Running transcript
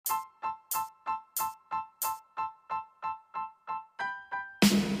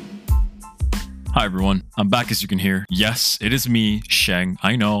Hi everyone, I'm back as you can hear. Yes, it is me, Sheng.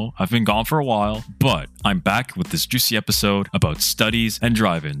 I know, I've been gone for a while, but I'm back with this juicy episode about studies and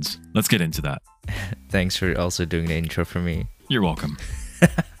drive-ins. Let's get into that. Thanks for also doing the intro for me. You're welcome.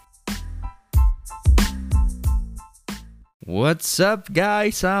 What's up,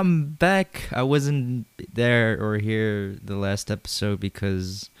 guys? I'm back. I wasn't there or here the last episode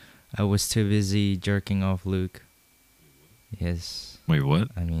because I was too busy jerking off Luke. Yes. Wait, what?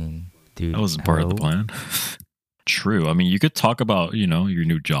 I mean, dude. That wasn't part of the plan. True. I mean, you could talk about, your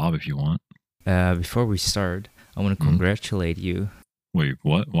new job if you want. Before we start, I want to congratulate you. Wait,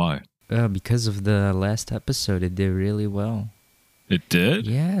 what? Why? Because of the last episode, it did really well. It did?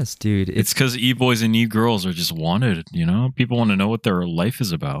 Yes, dude. It's because e-boys and e-girls are just wanted, People want to know what their life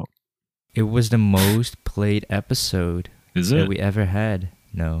is about. It was the most played episode that we ever had.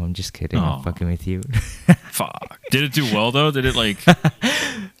 No, I'm just kidding. Oh. I'm fucking with you. Fuck. Did it do well though? Did it like?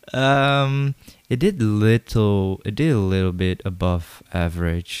 It did a little bit above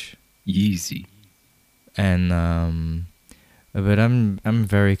average. Easy. And but I'm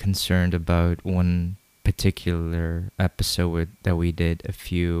very concerned about one particular episode that we did a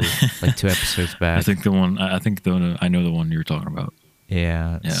few 2 episodes back. I know the one you're talking about.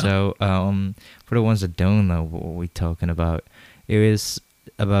 Yeah. So for the ones that don't know what we're talking about, it was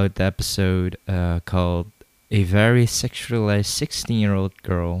about the episode called A Very Sexualized 16-Year-Old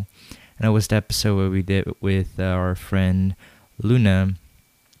Girl. And that was the episode where we did with our friend Luna,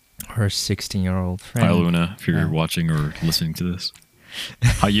 her 16-year-old friend. Hi, Luna, if you're watching or listening to this.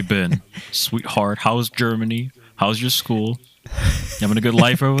 How you been? Sweetheart, how's Germany? How's your school? You having a good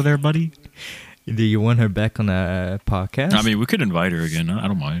life over there, buddy? Do you want her back on a podcast? I mean, we could invite her again. I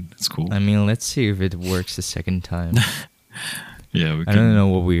don't mind. It's cool. I mean, let's see if it works the second time. Yeah, we I don't know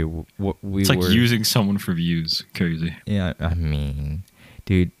what we It's like using someone for views. Crazy. Yeah, I mean,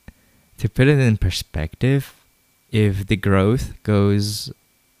 dude, to put it in perspective, if the growth goes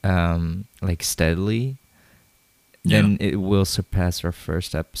steadily, then it will surpass our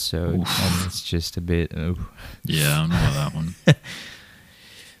first episode. Oof. And it's just a bit. Yeah, I don't know about that one.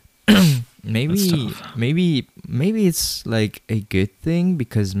 maybe it's like a good thing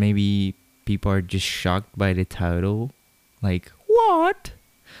because maybe people are just shocked by the title. Like, what?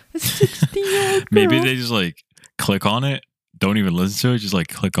 A 16-year-old girl? Maybe they just click on it, don't even listen to it, just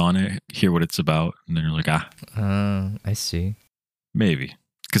click on it, hear what it's about, and then you're like, I see. Maybe.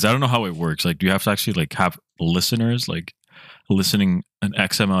 Because I don't know how it works. Do you have to actually have listeners listening an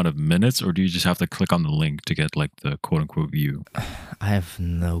X amount of minutes, or do you just have to click on the link to get the quote unquote view? I have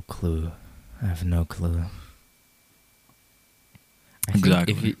no clue. I think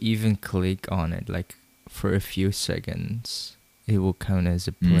if you even click on it for a few seconds, it will count as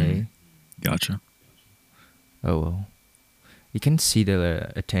a play. Gotcha. Oh well. You can see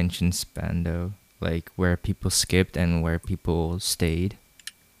the attention span though, where people skipped and where people stayed.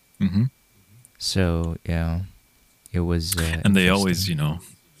 Mm-hmm. So yeah, it was. And they always,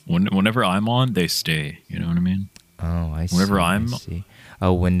 whenever I'm on, they stay. You know what I mean? Oh, I see. Whenever I see.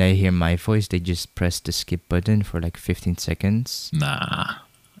 Oh, when they hear my voice, they just press the skip button for 15 seconds. Nah.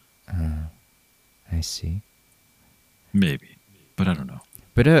 I see. Maybe, but I don't know.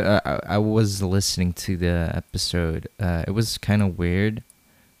 But I was listening to the episode. It was kind of weird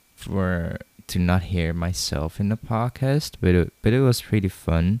to not hear myself in the podcast, but it was pretty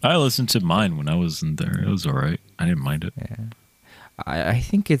fun. I listened to mine when I wasn't there. It was all right. I didn't mind it. Yeah, I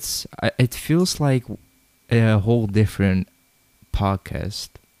think it feels like a whole different podcast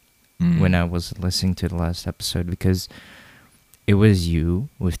when I was listening to the last episode because it was you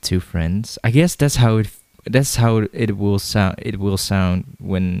with 2 friends. I guess that's how it will sound. It will sound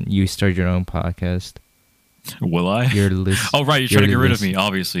when you start your own podcast. Will I? Oh right, you're trying to get rid of me,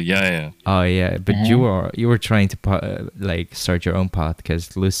 obviously. Yeah. Oh yeah, but you were trying to start your own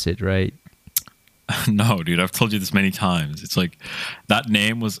podcast, Lucid, right? No, dude, I've told you this many times. It's that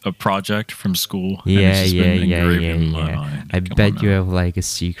name was a project from school. Yeah. In my mind. I bet you have a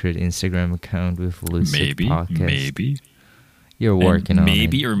secret Instagram account with Lucid Podcast. Maybe. You're working on it.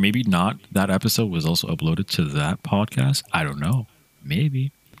 Maybe or maybe not. That episode was also uploaded to that podcast. I don't know.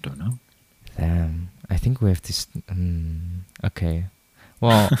 Maybe. Don't know. Damn. I think we have to... okay.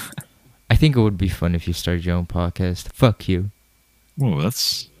 Well, I think it would be fun if you started your own podcast. Fuck you. Whoa,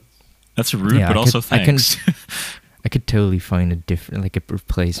 that's rude, but also thanks. I could totally find a different, a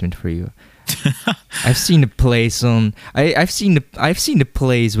replacement for you. I've seen the plays on... I've seen the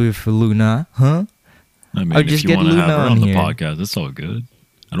plays with Luna, huh? I mean, if you want to have her on the podcast, that's all good.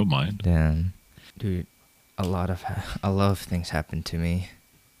 I don't mind. Damn. Dude, a lot of things happened to me.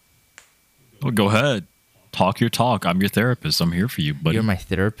 Oh, go ahead. Talk your talk. I'm your therapist. I'm here for you, buddy. You're my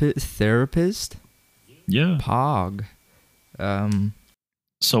therapist? Yeah. Pog.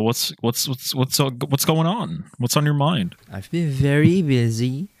 So what's going on? What's on your mind? I've been very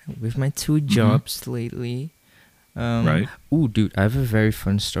busy with my 2 jobs lately. Right. Ooh, dude, I have a very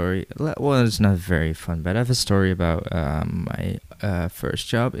fun story. Well, it's not very fun, but I have a story about my first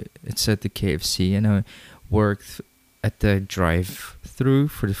job. It's at the KFC, and I worked at the drive-through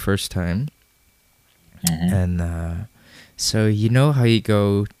for the first time. And so you know how you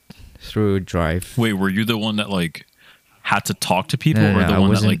go through a drive. Wait, were you the one that like had to talk to people, No, or the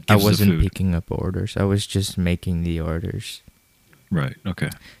one that like I gives the wasn't food? picking up orders. I was just making the orders. Right. Okay.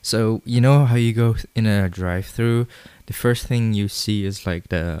 So you know how you go in a drive-through, the first thing you see is like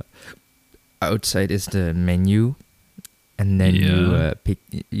the outside is the menu, and then you pick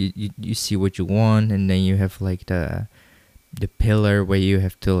you see what you want, and then you have like the pillar where you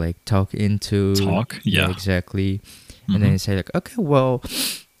have to like talk into. Yeah. Exactly. And then you say like, okay, well,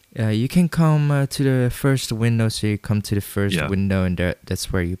 you can come to the first window. So you come to the first window, and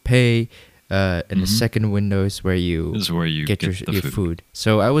that's where you pay. And the second window is where you get your food.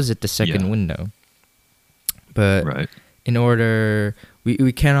 So I was at the second window. But in order,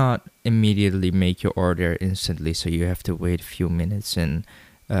 we cannot immediately make your order instantly. So you have to wait a few minutes, and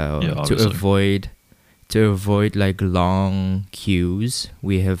to avoid like long queues,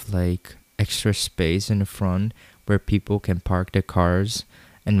 we have like extra space in the front where people can park their cars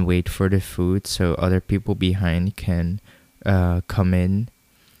and wait for the food, so other people behind can come in.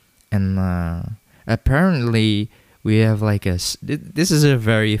 And apparently we have like this is a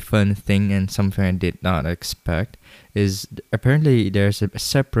very fun thing, and something I did not expect is apparently there's a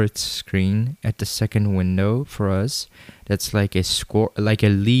separate screen at the second window for us that's like a score, like a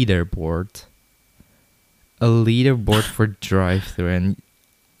leaderboard for drive-thru. And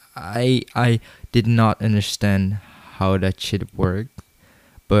I did not understand how that shit worked,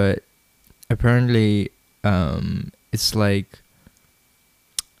 but apparently it's like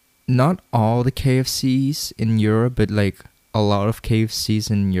not all the KFCs in Europe, but like a lot of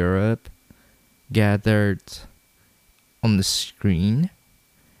KFCs in Europe gathered on the screen,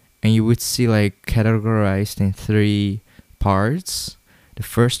 and you would see like categorized in 3 parts. The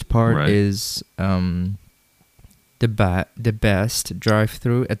first part is the best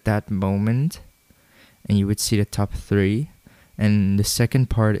drive-through at that moment, and you would see the top 3. And the second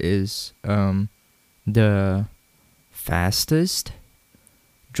part is the fastest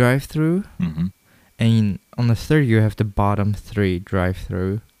drive-through, and on the third you have the bottom 3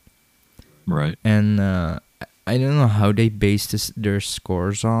 drive-through. Right. And I don't know how they base their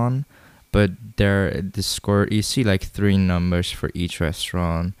scores on, but the score, you see like 3 numbers for each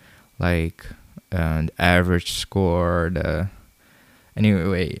restaurant, like the average score.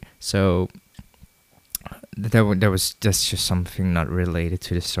 Anyway, so that's just something not related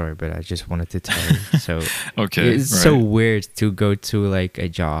to the story, but I just wanted to tell you. So okay, it's so weird to go to like a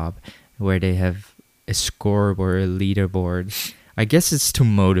job where they have a score or a leaderboard. I guess it's to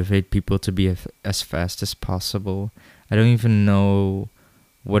motivate people to be as fast as possible. I don't even know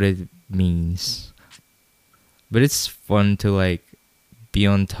what it means, but it's fun to like be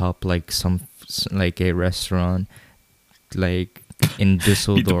on top, like like a restaurant, like in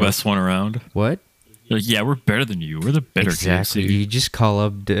Düsseldorf. Be the best one around. What? Like, yeah, we're better than you. We're the better exactly. KFC. You just call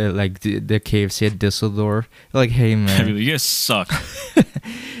up the KFC at Düsseldorf. Like, hey man, you guys suck.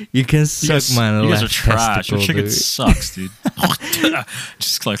 You can suck my. You guys are trash. Your chicken sucks, dude.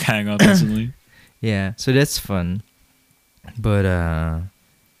 Just like hang up instantly. Yeah, so that's fun. But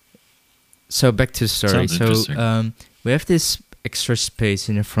so back to the story. So we have this extra space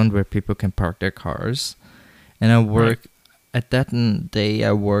in the front where people can park their cars, and I work at that day.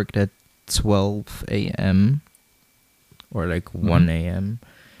 I worked at 12 a.m. or like 1 a.m.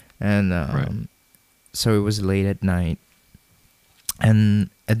 and so it was late at night, and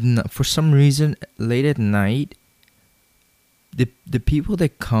for some reason late at night the people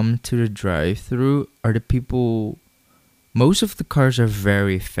that come to the drive-thru are the people. Most of the cars are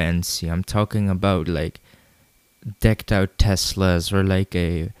very fancy. I'm talking about like decked out Teslas or like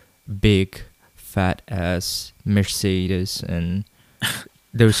a big fat ass Mercedes and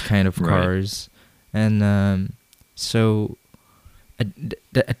those kind of cars. And so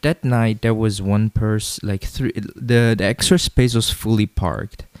at that night there was one person, like the extra space was fully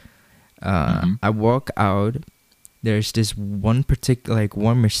parked. I walk out, there's this one particular, like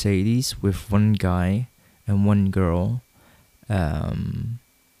one Mercedes with one guy and one girl, and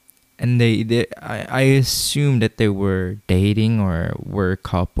I assume that they were dating or were a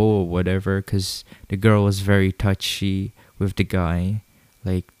couple or whatever, because the girl was very touchy with the guy,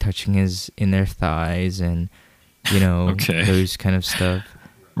 like touching his inner thighs and Okay. those kind of stuff.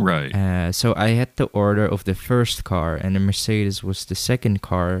 Right. So I had the order of the first car, and the Mercedes was the second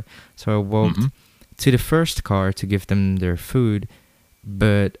car. So I walked to the first car to give them their food,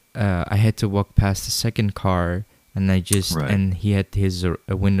 but I had to walk past the second car, and and he had his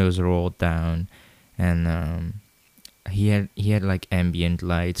windows rolled down, and he had like ambient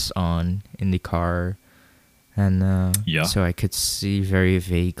lights on in the car, and so I could see very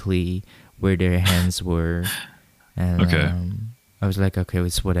vaguely where their hands were, and Okay. I was like, okay,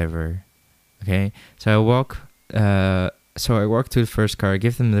 it's whatever. Okay, so I walk to the first car, I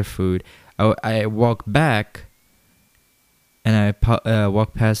give them their food. I walk back, and I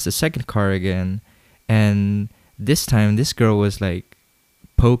walk past the second car again, and this time this girl was like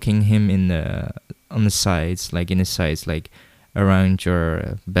poking him on the sides, like in the sides, like around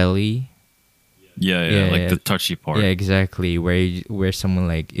your belly. Yeah, like the touchy part. Yeah, exactly. Where someone,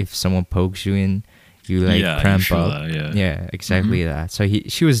 like, if someone pokes you in, you like Yeah, you cramp feel up. that, yeah. Exactly that. So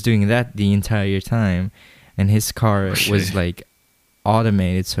she was doing that the entire time, and his car was like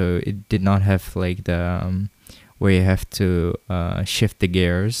automated, so it did not have like the where you have to shift the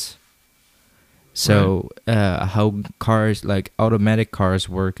gears. So how cars, like automatic cars,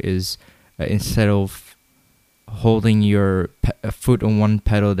 work is instead of holding your foot on one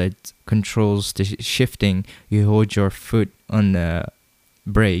pedal that controls the shifting, you hold your foot on the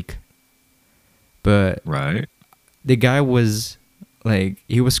brake. But the guy was like,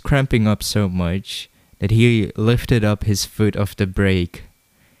 he was cramping up so much that he lifted up his foot off the brake.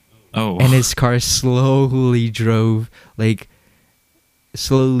 Oh. And his car slowly drove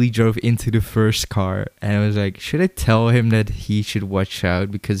into the first car, and I was like, should I tell him that he should watch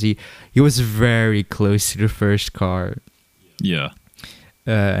out, because he was very close to the first car. Yeah.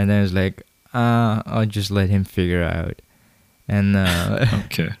 And I was like, I'll just let him figure out. And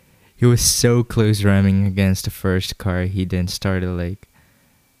okay. He was so close ramming against the first car, he then started like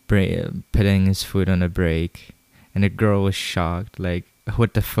putting his foot on the brake, and the girl was shocked, like,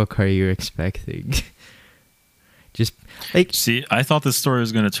 what the fuck are you expecting? Just like, see, I thought this story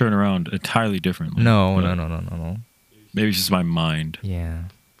was going to turn around entirely differently. No. Maybe it's just my mind. Yeah,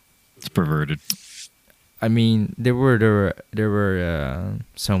 it's perverted. I mean, there were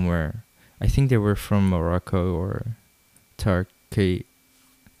somewhere. I think they were from Morocco or Turkey,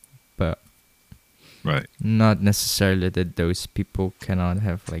 but not necessarily that those people cannot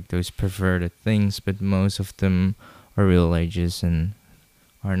have like those perverted things. But most of them are religious and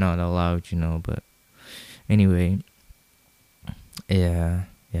are not allowed, But anyway, yeah.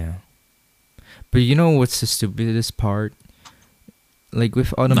 But you know what's the stupidest part? Like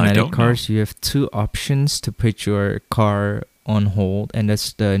with automatic cars, you have two options to put your car on hold, and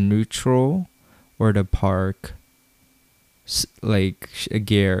that's the neutral or the park, like a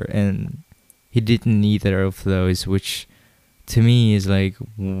gear. And he didn't neither of those, which to me is like,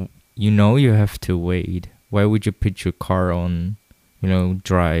 you have to wait. Why would you put your car on,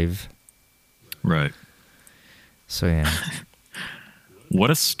 drive? Right. So yeah. What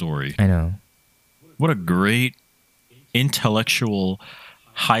a story. I know. What a great intellectual,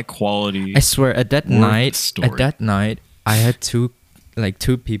 high quality. I swear, at that night, I had two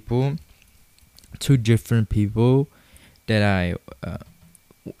different people that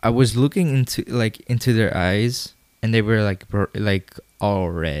I was looking into their eyes, and they were like all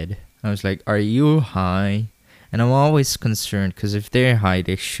red. I was like, "Are you high?" And I'm always concerned, because if they're high,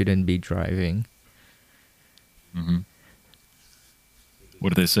 they shouldn't be driving. Mm-hmm.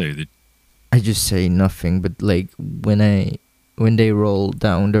 What did they say? I just say nothing, but like when they roll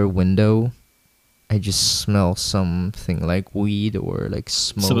down their window, I just smell something like weed or like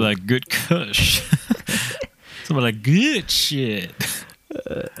smoke. Some of that good kush. Some of that good shit.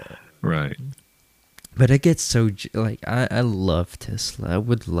 Right. But I get so I love Tesla. I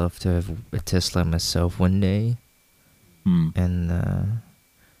would love to have a Tesla myself one day. And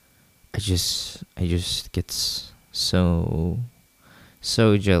I just get so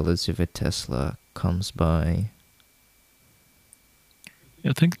jealous if a Tesla comes by.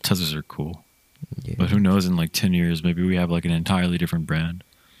 Yeah, I think Teslas are cool. Yeah. But who knows, in like 10 years, maybe we have like an entirely different brand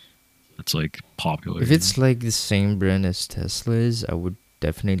that's like popular. If it's like the same brand as Tesla is, I would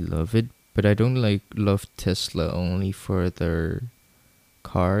definitely love it. But I don't love Tesla only for their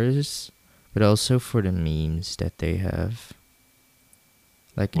cars, but also for the memes that they have.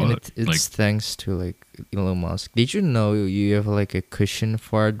 Like, and it's thanks to like Elon Musk. Did you know you have like a cushion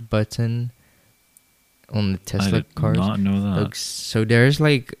fart button on the Tesla cars? I did not know that. Like, so there's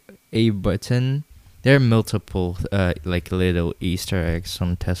like a button. There are multiple like little Easter eggs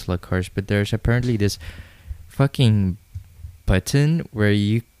on Tesla cars, but there's apparently this fucking button where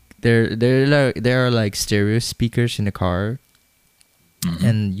you there are like stereo speakers in the car,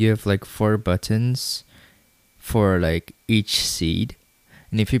 and you have like 4 buttons for like each seat,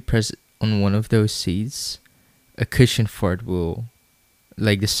 and if you press on one of those seats, a cushion fart will,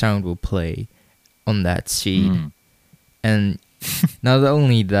 like the sound will play on that seat. And not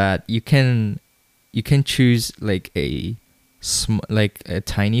only that, you can choose like a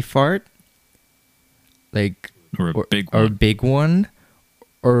tiny fart, like or a big one,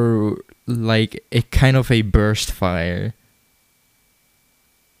 or like a kind of a burst fire.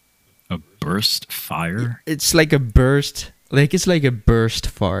 A burst fire? It's like a burst, like it's like a burst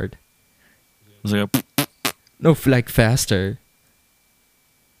fart. It's like a no, like faster.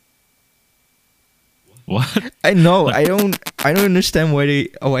 What? I know. I don't understand why they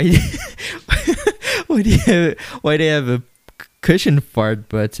why they have a cushion fart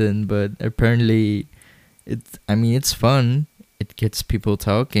button, but apparently it's fun. It gets people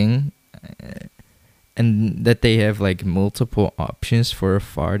talking, and that they have like multiple options for a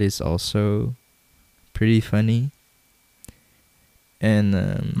fart is also pretty funny.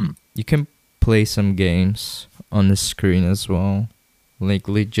 And you can play some games on the screen as well, like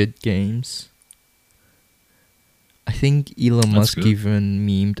legit games. I think Elon Musk even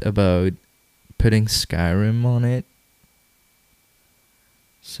memed about putting Skyrim on it.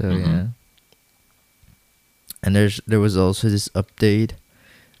 So yeah. And there was also this update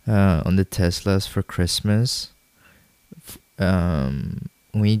on the Teslas for Christmas. When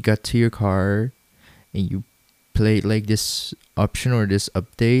you got to your car and you played like this option or this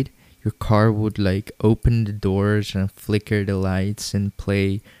update, your car would like open the doors and flicker the lights and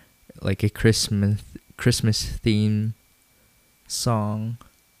play like a Christmas theme song,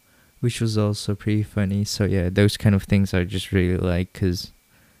 which was also pretty funny. So yeah, those kind of things I just really like, because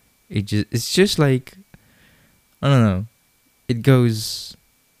it's just like, I don't know, it goes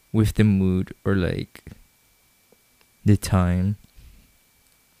with the mood or like the time.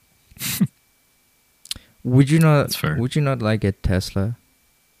 Would you not like a Tesla?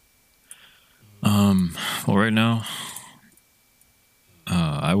 Well, right now,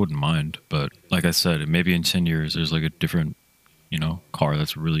 I wouldn't mind, but like I said, maybe in 10 years there's like a different, car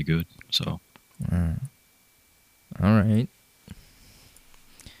that's really good. So, all right.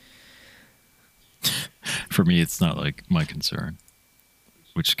 For me, it's not like my concern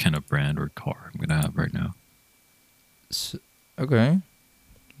which kind of brand or car I'm gonna have right now. So, okay,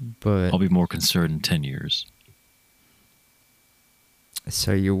 but I'll be more concerned in 10 years.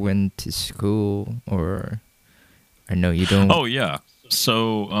 So you went to school, or I know you don't. Oh yeah.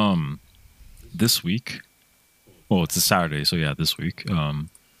 So this week, well, it's a Saturday, so yeah, this week.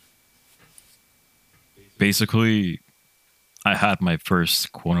 Basically, I had my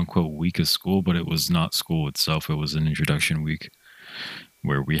first quote unquote week of school, but it was not school itself. It was an introduction week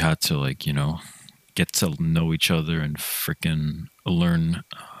where we had to get to know each other and freaking learn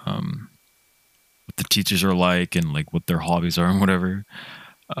what the teachers are like and like what their hobbies are and whatever.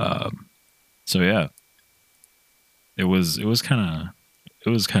 So yeah, it was kind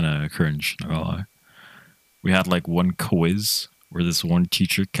of cringe, not gonna lie. We had like one quiz where this one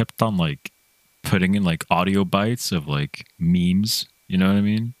teacher kept on like putting in like audio bites of like memes, you know what I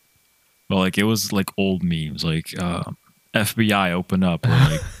mean? But like it was like old memes, like FBI open up, or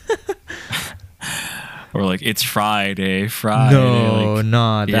like or like it's Friday. No, like,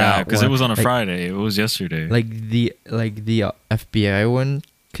 not that. Yeah, because it was on a like, Friday. It was yesterday. Like the FBI one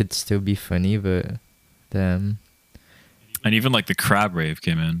could still be funny, but them. And even like the crab rave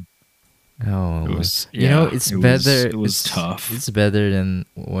came in. Oh, it was, it's better. It was tough. It's better than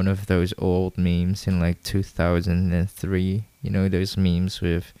one of those old memes in like 2003. You know, those memes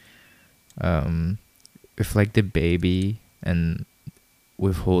with like the baby and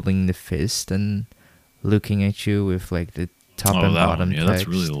with holding the fist and looking at you with like the top and bottom one. Yeah, text. that's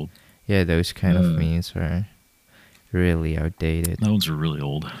really old. Yeah, those kind of memes are really outdated. That one's really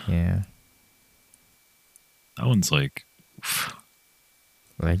old. Yeah. That one's like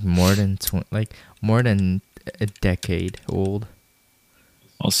more than a decade old.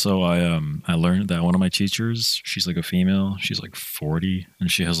 Also, I learned that one of my teachers, she's like a female, she's like 40,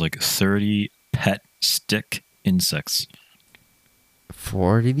 and she has like 30 pet stick insects.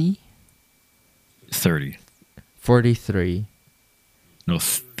 40? 30. 43. No,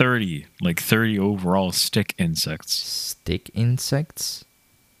 30. Like 30 overall stick insects. Stick insects?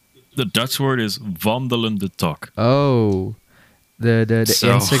 The Dutch word is wandelende tak. Oh, the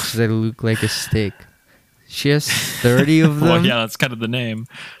insects that look like a stick. She has 30 of them? Well, yeah, that's kind of the name.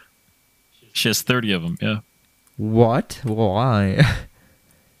 She has 30 of them, yeah. What? Why?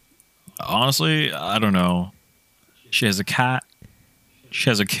 Honestly, I don't know. She has a cat. She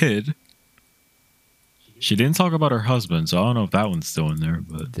has a kid. She didn't talk about her husband, so I don't know if that one's still in there.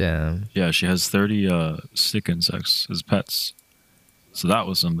 But Damn. yeah, she has 30 stick insects as pets. So that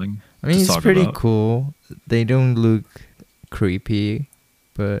was something. I mean, to it's talk pretty about. cool. They don't look creepy,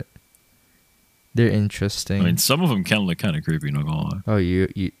 but they're interesting. I mean, some of them can look kind of creepy. Not gonna lie. Oh,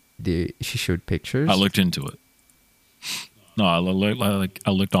 she showed pictures. I looked into it. No, I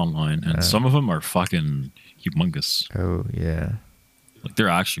looked online, and some of them are fucking humongous. Oh yeah. Like they're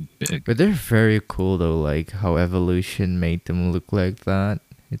actually big. But they're very cool though. Like how evolution made them look like that.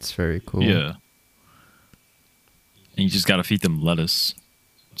 It's very cool. Yeah. And you just gotta feed them lettuce.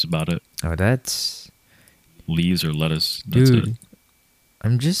 That's about it. Oh, that's Leaves or lettuce. That's dude.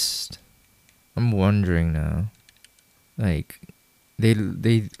 it. I'm wondering now. Like, they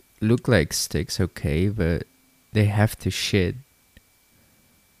look like sticks, okay, but they have to shit.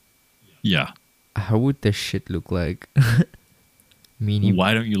 Yeah. How would the shit look like? Meaning,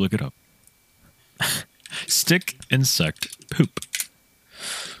 Why don't you look it up? Stick insect poop.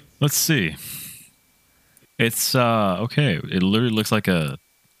 Let's see. It's okay. It literally looks like a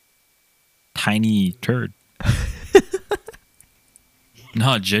tiny turd.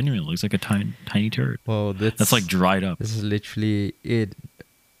 No, it genuinely looks like a tiny turd. well, That's like dried up. This is literally it.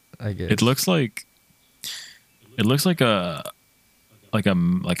 I guess It looks like a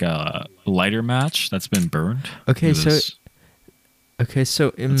lighter match that's been burned. Okay, Look at this. so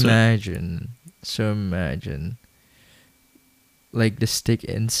it. imagine, like the stick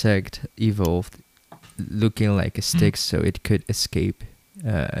insect evolved, looking like a stick, so it could escape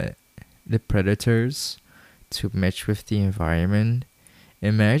the predators to match with the environment.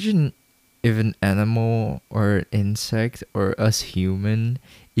 Imagine if an animal or an insect or us human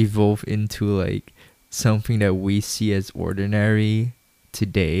evolve into like something that we see as ordinary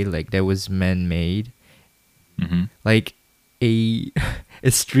today, like that was man-made. Mm-hmm. Like a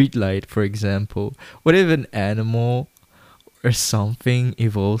street light, for example. What if an animal or something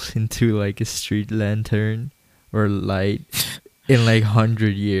evolves into like a street lantern or light in like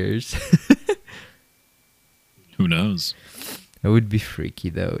 100 years? Who knows? It would be freaky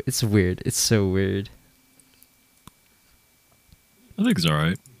though. It's weird. It's so weird. I think it's all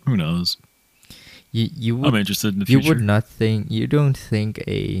right. Who knows? You would, I'm interested in the future. you would not think, you don't think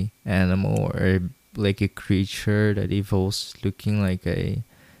a animal or like a creature that evolves looking like a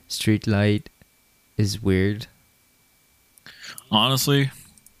street light is weird? Honestly,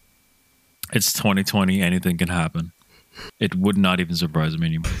 it's 2020. Anything can happen. It would not even surprise me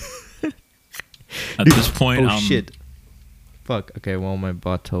anymore. At this point, Oh shit. Fuck. Okay, well my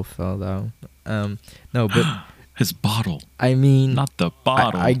bottle fell down. No, but his bottle, I mean, not the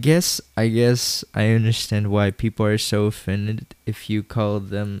bottle. I guess I understand why people are so offended if you call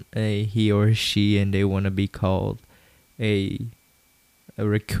them a he or she and they want to be called a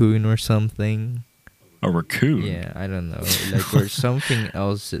raccoon or something. A raccoon. Yeah, I don't know, like or something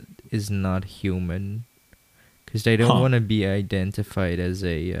else that is not human, because they don't want to be identified as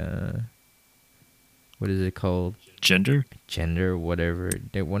a what is it called? Gender, whatever.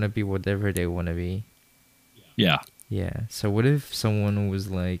 They want to be whatever they want to be. Yeah. Yeah. So what if someone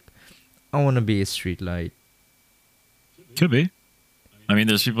was like, I want to be a street light? Could be. I mean,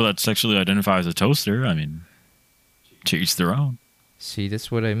 there's people that sexually identify as a toaster. I mean, to each their own. See,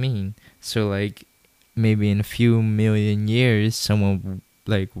 that's what I mean. So like, maybe in a few million years, someone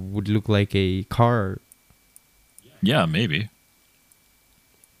like would look like a car. Yeah, maybe.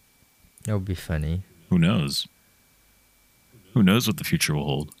 That would be funny. Who knows? Who knows what the future will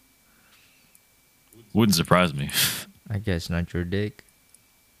hold? Wouldn't surprise me. I guess not your dick.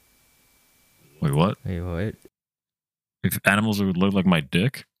 Wait, what? Wait, what? If animals would look like my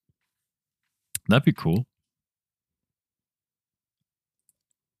dick? That'd be cool.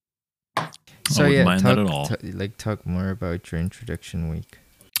 So I wouldn't yeah, mind that at all. Talk more about your introduction week.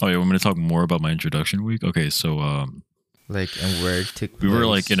 Oh yeah, we're going to talk more about my introduction week. Okay, so like and where it took place. We were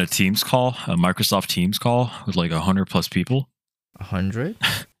like in a Teams call, a Microsoft Teams call with like 100 plus people. 100?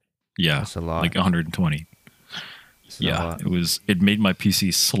 Yeah, that's a lot. Like 120. Yeah, it was. It made my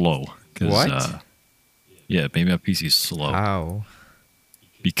PC slow. What? Yeah, it made my PC slow. How?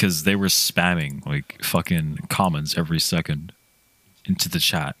 Because they were spamming like fucking comments every second into the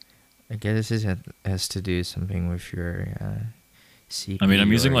chat. I guess this has to do something with your CPU. I mean,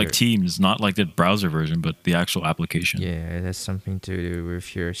 I'm using like Teams, not like the browser version, but the actual application. Yeah, it has something to do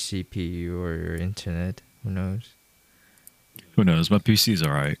with your CPU or your internet. Who knows? Who knows? My PC's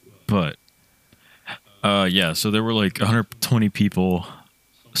all right, but yeah. So there were like 120 people.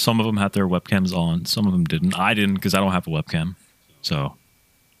 Some of them had their webcams on. Some of them didn't. I didn't because I don't have a webcam. So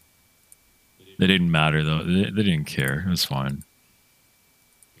They didn't matter though. They didn't care. It was fine.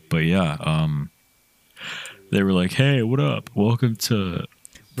 But yeah, they were like, "Hey, what up? Welcome to the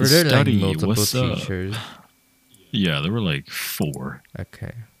Were there like study. multiple What's up?" teachers? Yeah, there were like 4,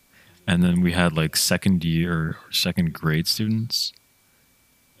 Okay. and then we had like second year or second grade students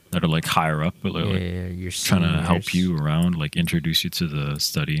that are like higher up, but like Yeah, you're trying to help you around, like introduce you to the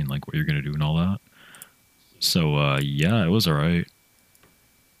study and like what you're gonna do and all that. So yeah, it was all right.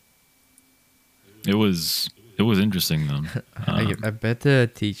 It was interesting though. I bet the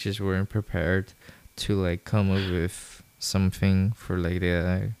teachers weren't prepared to like come up with something for like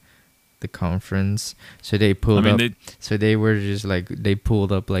the conference, so they pulled up. So they were just like they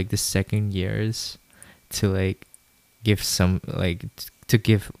pulled up like the second years to like give some like to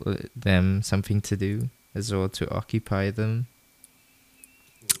give them something to do as well to occupy them.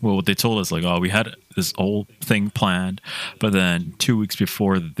 Well, what they told us, like, oh, we had this whole thing planned, but then 2 weeks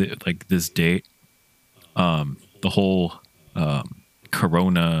before like this date, the whole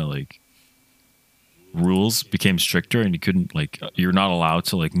Corona like rules became stricter, and you couldn't like you're not allowed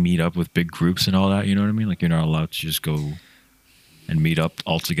to like meet up with big groups and all that. You know what I mean? Like you're not allowed to just go and meet up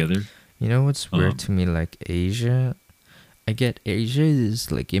all together. You know what's weird to me? Like Asia, I get Asia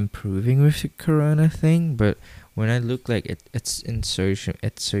is like improving with the Corona thing, but when I look like it's in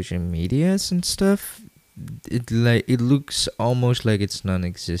social medias and stuff, it looks almost like it's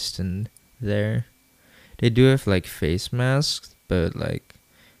non-existent there. They do have like face masks, but like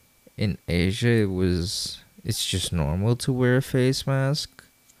in Asia it's just normal to wear a face mask.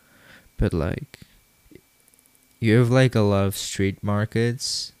 But like you have like a lot of street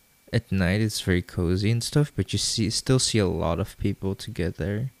markets at night. It's very cozy and stuff, but you still see a lot of people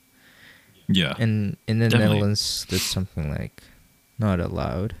together. Yeah. And in the Netherlands, that's something like not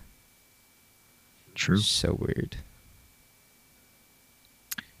allowed. True. So weird.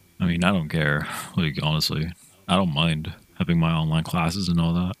 I mean, I don't care. Like, honestly, I don't mind having my online classes and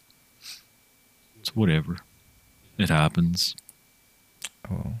all that. It's whatever. It happens.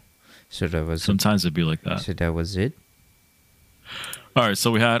 Oh, so that was sometimes it'd be like that. So that was it. All right,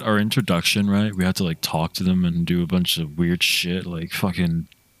 so we had our introduction, right? We had to like talk to them and do a bunch of weird shit, like fucking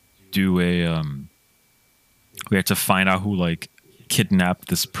do a we had to find out who like kidnapped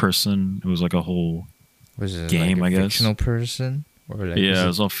this person. It was like a whole game, like I guess. Fictional person, or like yeah, it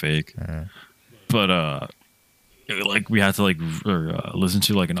was all fake. But like we had to like listen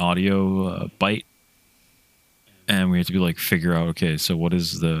to like an audio bite, and we had to be like figure out, okay, so what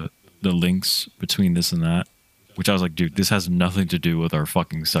is the links between this and that? Which I was like, dude, this has nothing to do with our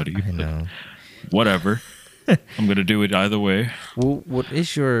fucking study. I know. Whatever. I'm gonna do it either way. Well, what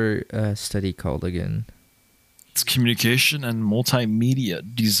is your study called again? It's communication and multimedia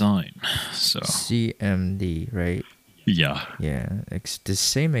design. So CMD, right? Yeah. Yeah, it's the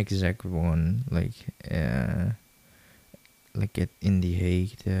same exact one, like in the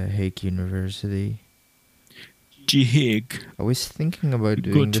Hague University. Hague. I was thinking about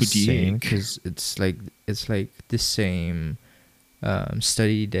doing the same because it's like the same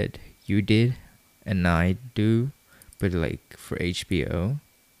study that you did and I do, but like for HBO.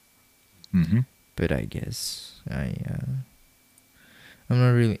 Mm-hmm. But I guess I'm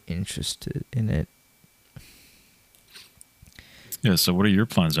not really interested in it. Yeah. So, what are your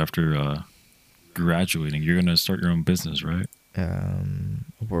plans after graduating? You're gonna start your own business, right?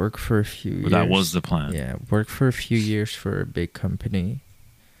 Work for a few years. That was the plan. Yeah, work for a few years for a big company.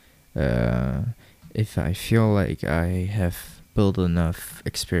 If I feel like I have built enough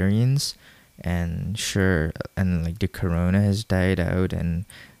experience and like the Corona has died out and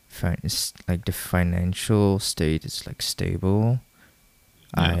like the financial state is like stable,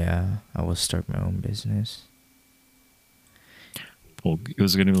 yeah. I will start my own business. Well, it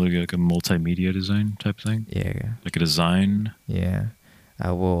was going to be like a multimedia design type thing. Yeah. Like a design. Yeah,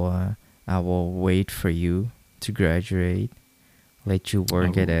 I will wait for you to graduate, let you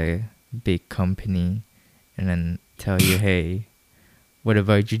work at a big company, and then tell you, hey, what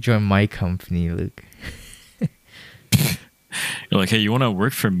about you join my company, Luke? You're like, hey, you want to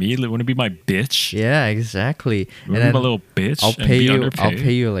work for me? You want to be my bitch? Yeah, exactly. You want to be my little bitch? I'll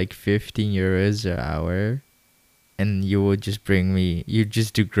pay you like 15 euros an hour. And you would just bring me. You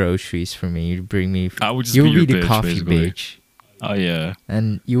just do groceries for me. You bring me. I would just be your the bitch, coffee basically. bitch. Oh yeah.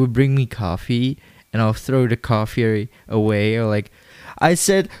 And you would bring me coffee, and I'll throw the coffee away. Or like, I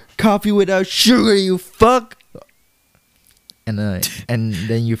said coffee without sugar. You fuck. And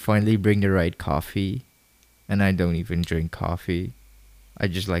then you finally bring the right coffee, and I don't even drink coffee. I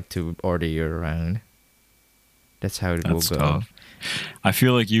just like to order you around. That's how it will That's go. tough. I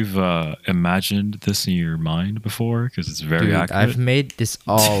feel like you've imagined this in your mind before because it's very Dude, accurate. I've made this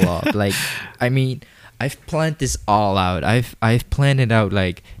all up. Like, I mean, I've planned this all out. I've planned it out,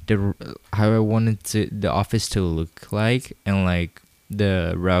 like how I wanted the office to look like, and like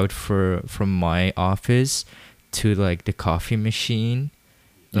the route from my office to like the coffee machine,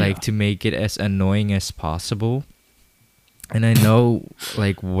 like Yeah. to make it as annoying as possible. And I know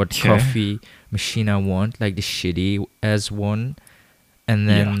like what Okay. coffee machine I want, like the shitty as one. And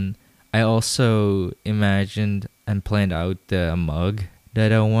then I also imagined and planned out the mug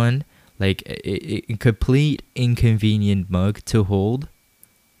that I want, like a complete inconvenient mug to hold.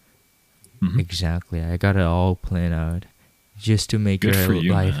 Mhm. Exactly, I got it all planned out, just to make Good your for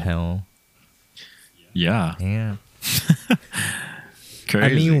you, life man. hell. Yeah. Yeah. Crazy. I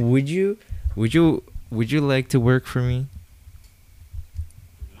mean, would you like to work for me?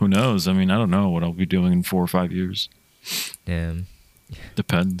 Who knows? I mean, I don't know what I'll be doing in 4 or 5 years.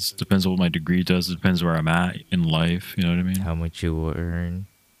 Depends. Depends on what my degree does. Depends where I'm at in life. You know what I mean? How much you will earn,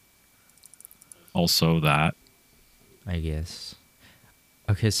 Also, that. I guess.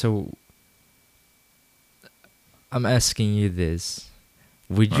 Okay, so I'm asking you this.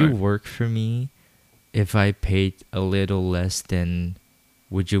 Would you Right. work for me if I paid a little less than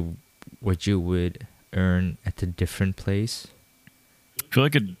would you what you would earn at a different place? I feel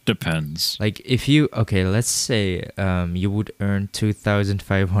like it depends. Like if you okay, let's say you would earn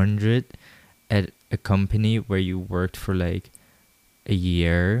 2,500 at a company where you worked for like a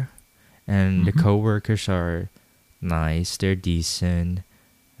year, and the Mhm. coworkers are nice, they're decent,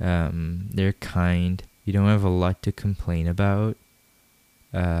 they're kind. You don't have a lot to complain about.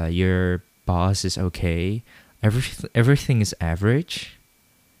 Your boss is okay. Everything is average,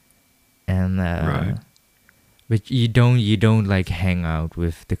 and Right. but you don't like hang out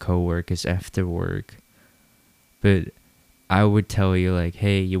with the coworkers after work. But I would tell you like,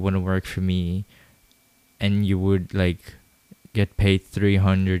 hey, you want to work for me, and you would like get paid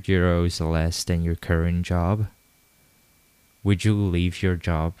 300 euros less than your current job. Would you leave your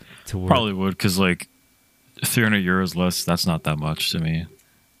job to work? Probably would, because like 300 euros less, that's not that much to me.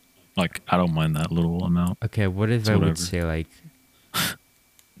 Like, I don't mind that little amount. Okay, what if It's I whatever. would say like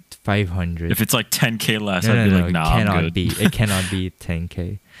 500? If it's like 10K less, No, I'd no, be no, like, nah, it I'm cannot good. be. It cannot be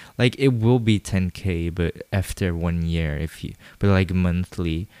 10K. Like it will be 10K, but after 1 year, but like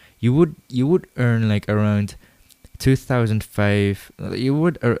monthly, you would earn like around 2005. You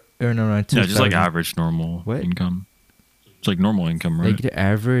would earn around 2000. Yeah, just like average normal What? income. It's like normal income, right? Like the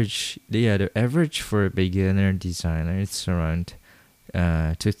average for a beginner designer, it's around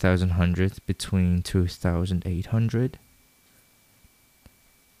 2,100, between 2,800.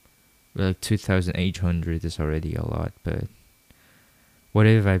 Like 2,800 is already a lot, but what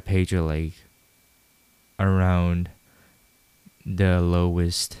if I paid you like around the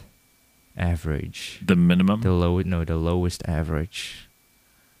lowest average? The minimum? The lowest average.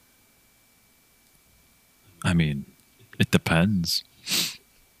 I mean, it depends.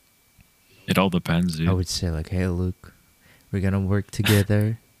 It all depends, dude. I would say like, hey, look, we're gonna work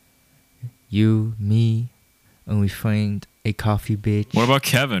together. You, me, and we find a coffee bitch. What about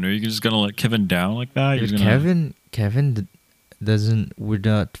Kevin? Are you just gonna let Kevin down like that? You're Dude, just gonna... Kevin would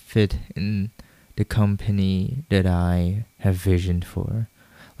not fit in the company that I have visioned for.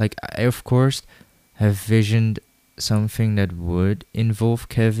 Like I of course have visioned something that would involve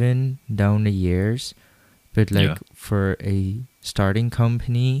Kevin down the years, but like Yeah. for a starting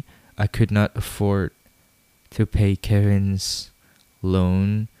company, I could not afford to pay Kevin's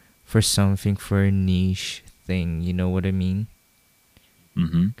loan for something for a niche thing. You know what I mean?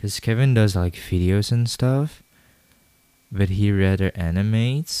 Mm-hmm. Because Kevin does like videos and stuff, but he rather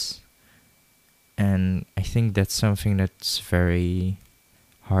animates. And I think that's something that's very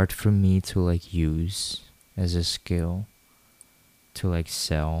hard for me to like use as a skill to like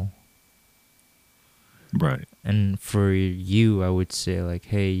sell. Right. And for you, I would say like,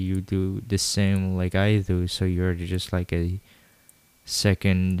 hey, you do the same like I do, so you're just like a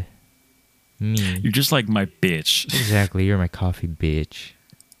second me. You're just like my bitch. Exactly, you're my coffee bitch.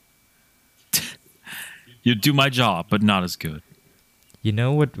 You do my job, but not as good. You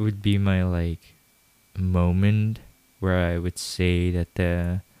know what would be my like moment where I would say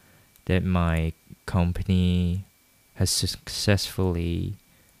that my company has successfully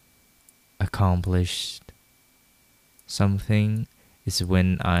accomplished something is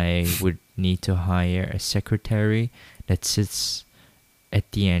when I would need to hire a secretary that sits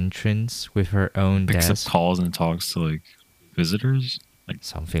at the entrance with her own Picks up desk, calls and talks to like visitors. Like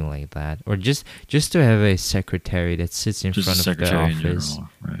something like that, or just to have a secretary that sits in just a front of the secretary in office. general,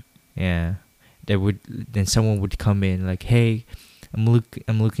 right? Yeah, then someone would come in like, "Hey, I'm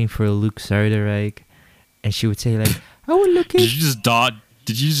looking for Luke Sardarek," and she would say like, "I would look Did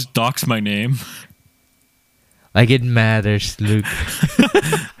you just dox my name? like it matters, Luke."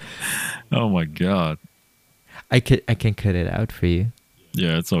 Oh my god. I can cut it out for you.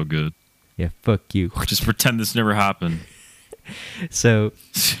 Yeah, it's all good. Yeah, fuck you. Just pretend this never happened. So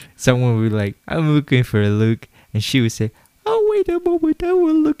someone would be like, "I'm looking for Luke," and she would say, "Oh, wait a moment, I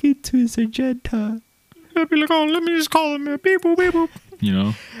will look into his agenda." I'd be like, oh, let me just call him. Beep boop, beep boop. You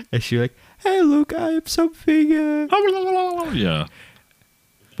know? And she's like, "Hey, Luke, I have something." Yeah.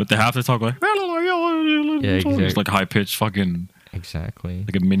 But they have to talk like, Yeah, exactly. It's like high pitched fucking, Exactly.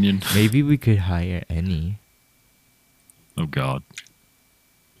 like a minion. Maybe we could hire Annie. Oh god.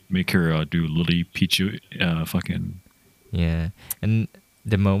 Make her do Lily Pichu fucking. Yeah, and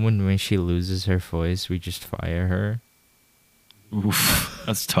the moment when she loses her voice, we just fire her. Oof.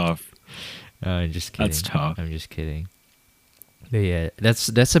 That's tough. I'm just kidding. That's tough. I'm just kidding. But yeah, that's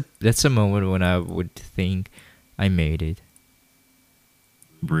a moment when I would think I made it.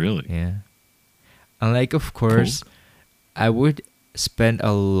 Really? Yeah. And like, of course, I would spend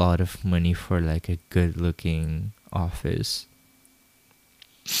a lot of money for like a good-looking office.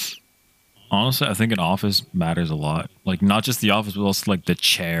 Honestly, I think an office matters a lot. Like, not just the office, but also like the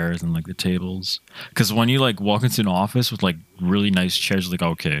chairs and like the tables. Because when you like walk into an office with like really nice chairs, like,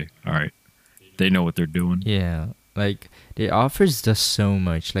 okay, all right, they know what they're doing. Yeah, like the office does so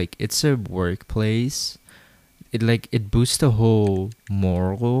much. Like, it's a workplace. It boosts the whole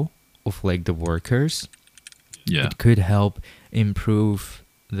moral of like the workers. Yeah. It could help improve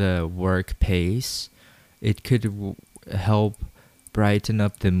the work pace. It could help brighten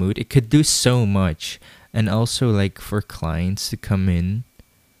up the mood. It could do so much. And also like for clients to come in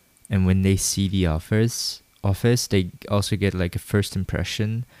and when they see the office, they also get like a first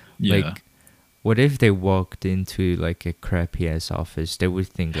impression. Yeah. Like, what if they walked into like a crappy ass office? They would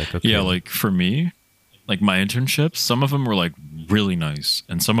think like, okay. Yeah, like for me, like my internships, some of them were like really nice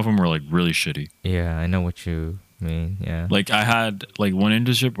and some of them were like really shitty. Yeah, I know what you mean. Yeah. Like I had like one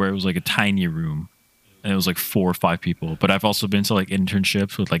internship where it was like a tiny room and it was like 4 or 5 people. But I've also been to like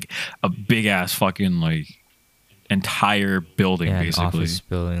internships with like a big ass fucking like entire building, yeah, basically. An office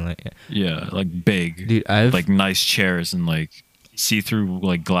building, like yeah, like big. Dude, I've like nice chairs and like see through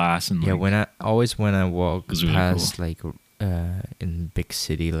like glass and yeah. like, When I walk really past like in big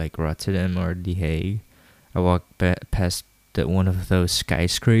city like Rotterdam or The Hague, I walk past one of those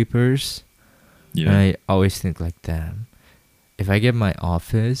skyscrapers. yeah. And I always think like, damn, if I get my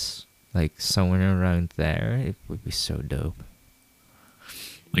office like somewhere around there, it would be so dope.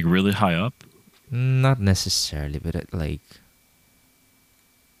 Like really high up. Not necessarily, but like,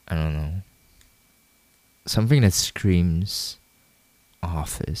 I don't know, something that screams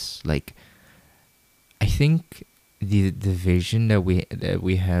office. Like, I think the vision that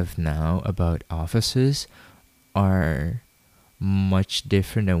we have now about offices are much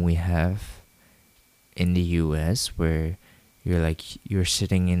different than we have in the US, where you're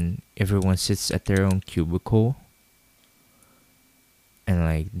sitting in, everyone sits at their own cubicle and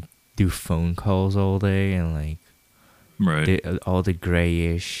like do phone calls all day and like Right. all the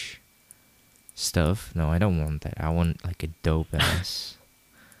grayish stuff. No, I don't want that. I want like a dope ass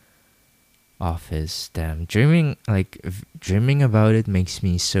office. Damn, dreaming about it makes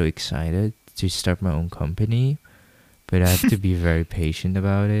me so excited to start my own company, but I have to be very patient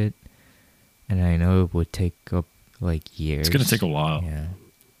about it, and I know it would take up like years. It's gonna take a while. Yeah.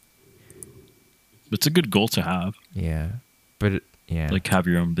 It's a good goal to have. Yeah, but yeah, Like have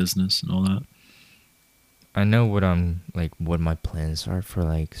your own business and all that. I know what my plans are for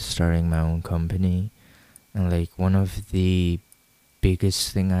like starting my own company, and like one of the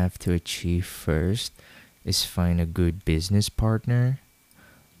biggest thing I have to achieve first is find a good business partner,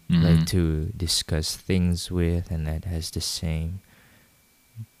 like to discuss things with, and that has the same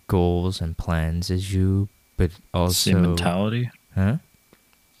goals and plans as you, but also Same mentality. Huh?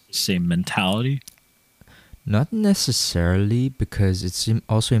 Same mentality. Not necessarily, because it's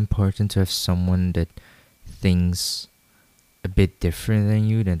also important to have someone that thinks a bit different than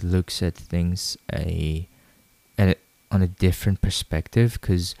you, that looks at things on a different perspective.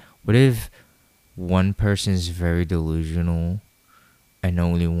 Because what if one person is very delusional and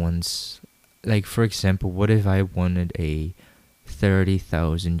only wants, like, for example, what if I wanted a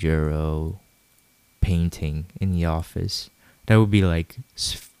 30,000 euro painting in the office? That would be like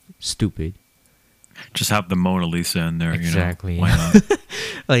stupid. Just have the Mona Lisa in there. Exactly. You know? Why not?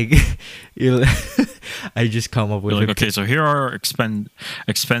 Like, you I just come up with You're like, okay, so here are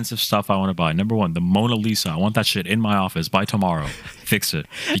expensive stuff I want to buy. Number one, the Mona Lisa. I want that shit in my office by tomorrow. Fix it.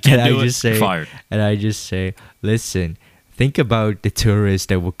 You can't do it. You're fired. And I just say, listen, think about the tourists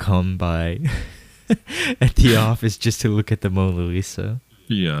that will come by at the office just to look at the Mona Lisa.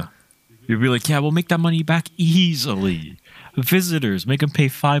 Yeah. You'd be like, yeah, we'll make that money back easily. Visitors, make them pay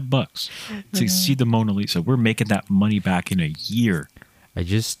 $5 to see the Mona Lisa. We're making that money back in a year. I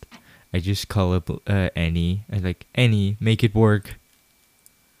just call up Annie. I like, Annie, make it work.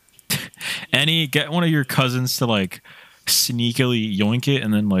 Annie, get one of your cousins to like sneakily yoink it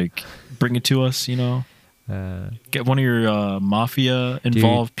and then like bring it to us, you know? Get one of your mafia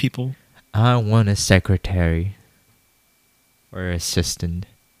involved people. I want a secretary or assistant.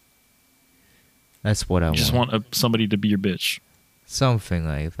 That's what I want. Just want somebody to be your bitch. Something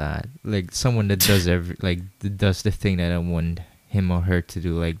like that. Like someone that does does the thing that I want him or her to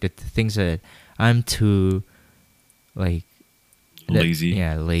do. Like the things that I'm too like lazy.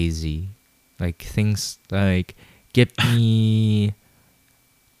 Yeah, lazy. Like things like get me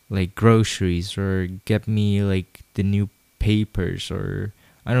like groceries or get me like the new papers or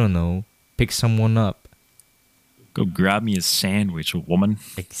I don't know, pick someone up. Go grab me a sandwich, woman.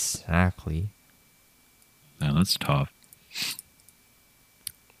 Exactly. Yeah, that's tough.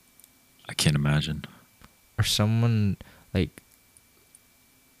 I can't imagine. Or someone that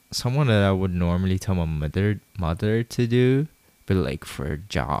I would normally tell my mother to do, but like for a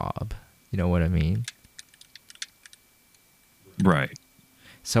job. You know what I mean? Right.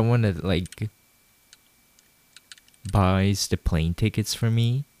 Someone that like buys the plane tickets for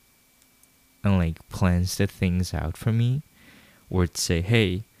me and like plans the things out for me, or to say,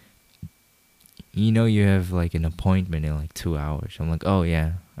 hey, you know you have like an appointment in like 2 hours. I'm like, oh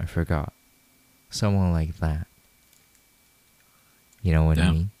yeah, I forgot. Someone like that. You know what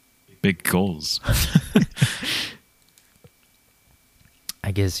I mean? Big goals.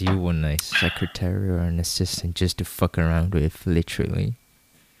 I guess you want a secretary or an assistant just to fuck around with, literally.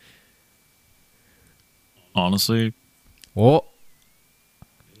 Honestly, oh,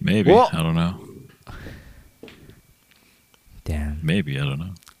 maybe. Oh. I don't know. Damn. Maybe, I don't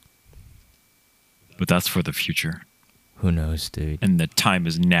know. But that's for the future. Who knows, dude? And the time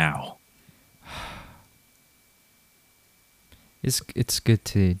is now. It's good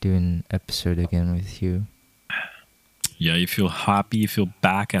to do an episode again with you. Yeah, you feel happy. You feel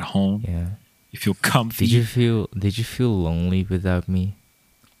back at home. Yeah. You feel comfy. Did you feel lonely without me?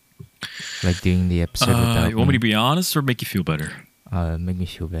 Like doing the episode without me? You want me to be honest or make you feel better? Make me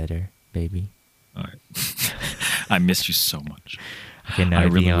feel better, baby. All right. I missed you so much. Okay, now I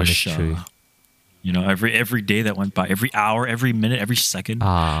really the honest wish, truth. You know, every day that went by, every hour, every minute, every second,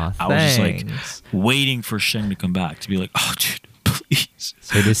 I was just like waiting for Sheng to come back to be like, oh, dude, please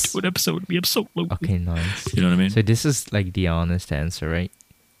do an episode with me. I'm so lonely. Okay, nice. You know what I mean? So this is like the honest answer, right?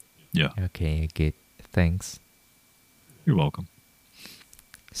 Yeah. Okay, good. Thanks. You're welcome.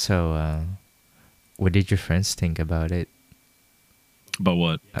 So, what did your friends think about it? About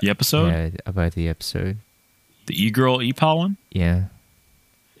what? The episode? Yeah, about the episode. The e-girl, e-pal one? Yeah.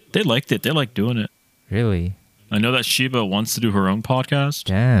 They liked it. They liked doing it. Really? I know that Shiba wants to do her own podcast.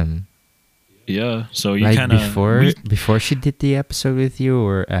 Damn. Yeah, so you like kind of... Before she did the episode with you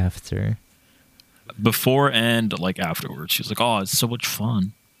or after? Before and like afterwards. She was like, oh, it's so much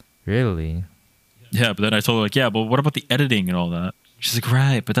fun. Really? Yeah, but then I told her like, yeah, but what about the editing and all that? She's like,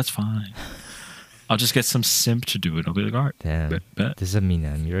 right, but that's fine. I'll just get some simp to do it. I'll be like, all right. Damn. Bet. Does that mean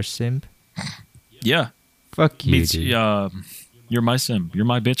I'm your simp? Yeah. Fuck you, dude. You're my simp. You're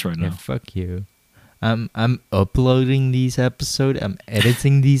my bitch right now. Yeah, fuck you. I'm uploading these episodes. I'm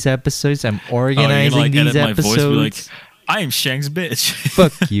editing these episodes. I'm organizing these episodes. My voice, be like, I am Shang's bitch.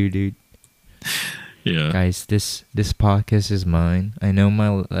 Fuck you, dude. Yeah. Guys, this podcast is mine. I know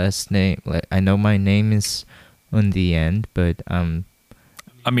my last name. Like, I know my name is on the end, but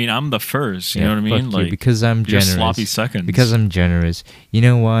I mean, I'm the first. You know what I mean? Like, because I'm generous. Sloppy seconds. Because I'm generous. You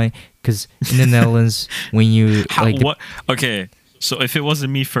know why? Because in the Netherlands, when you what? Okay, so if it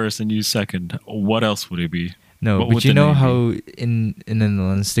wasn't me first and you second, what else would it be? No, but you know how in the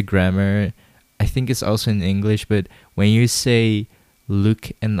Netherlands the grammar, I think it's also in English, but when you say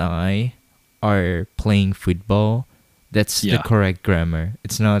Luke and I are playing football, that's the correct grammar.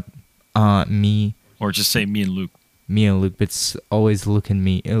 It's not me. Or just say me and Luke. Me and Luke, but it's always Luke and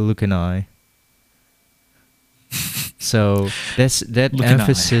me, Luke and I. So that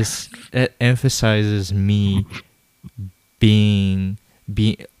emphasis that emphasizes me being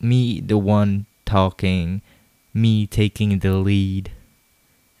me the one talking, me taking the lead.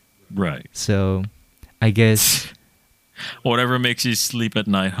 Right. So I guess whatever makes you sleep at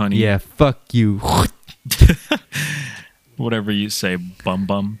night, honey. Yeah, fuck you. Whatever you say, bum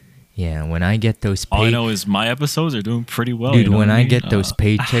bum. Yeah, when I get those All I know is my episodes are doing pretty well. dude, you know when what I mean? get those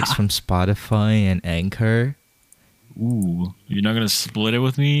paychecks from Spotify and Anchor, ooh, you're not gonna split it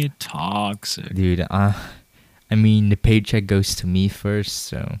with me? Toxic. dude, I mean the paycheck goes to me first,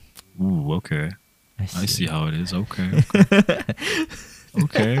 so Ooh, okay. I see how it is. Okay.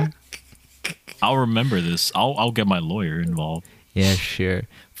 Okay. I'll remember this. I'll get my lawyer involved. yeah, sure.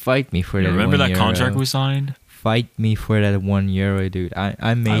 Fight me for You that. remember that €1. contract we signed? Fight me for that €1, dude.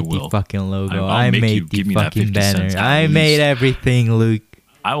 I made the will. fucking logo. I'll I make you made the give me that fucking 50 banner. cents at I least. made everything, Luke.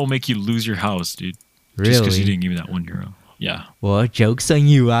 I will make you lose your house, dude. Just because you Really? didn't give me that €1. Yeah. Well, joke's on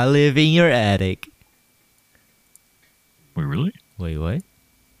you. I live in your attic. Wait, really? Wait, what?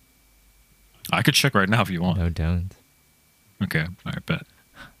 I could check right now if you want. No, don't. Okay. All right, bet.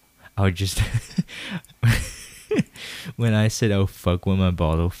 I would just when I said "oh fuck" when my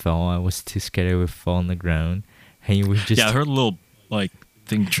bottle fell, I was too scared it would fall on the ground, and you would just Yeah, I heard a little like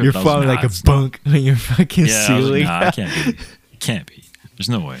thing tripped. you're I was falling like a it's bunk on your fucking not- Yeah, I was ceiling. like, nah, it can't be. It can't be. There's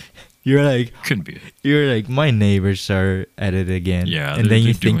no way. Couldn't be. you're like my neighbors are at it again. Yeah, and then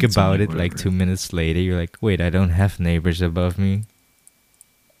you they're think doing about something, it like whatever. 2 minutes later. You're like, wait, I don't have neighbors above me.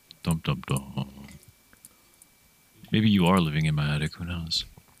 Dum dum dum. Maybe you are living in my attic. Who knows?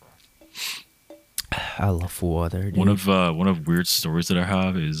 I love water. Dude. One of weird stories that I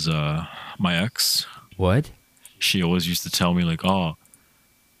have is my ex. What? She always used to tell me like, oh,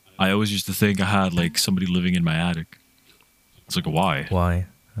 I always used to think I had like somebody living in my attic. It's like, why? Why?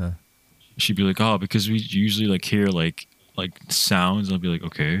 She'd be like, oh, because we usually like hear like sounds. I'll be like,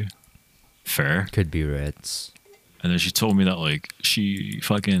 okay, fair. Could be rats. And then she told me that like she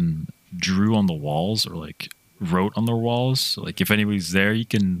fucking drew on the walls or like wrote on the walls. So, like if anybody's there, you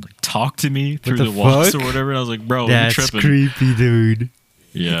can like, talk to me through the the walls fuck? or whatever. And I was like, bro, That's you're tripping. creepy, dude.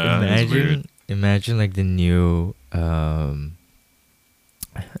 Yeah, it's weird. Imagine like the new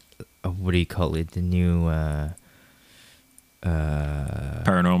what do you call it? The new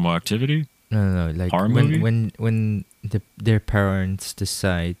Paranormal Activity. no, like Horror movie? when their parents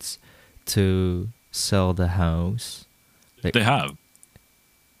decides to sell the house. Like, They have.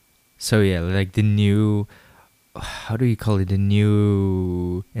 so yeah, like the new, how do you call it? The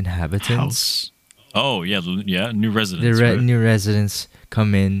new inhabitants. House. Oh yeah, yeah, new residents. right? New residents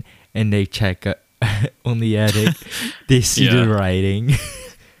come in and they check on the attic. They see Yeah. the writing.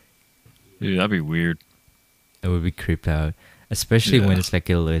 Dude, that'd be weird. It would be creeped out, especially when Yeah. it's like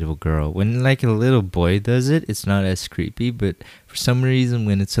a little girl. When like a little boy does it, it's not as creepy. But for some reason,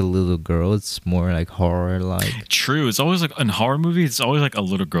 when it's a little girl, it's more like horror. Like True. It's always like in horror movies. It's always like a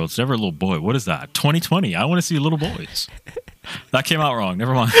little girl. It's never a little boy. What is that? 2020. I want to see little boys. That came out wrong.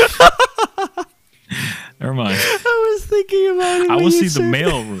 Never mind. Never mind. I was thinking about it. I will see the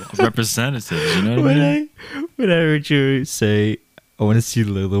male representatives. You know what I mean? When I heard you say, "I want to see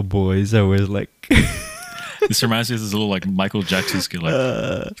little boys," I was like, This reminds me of this little like Michael Jackson skit, like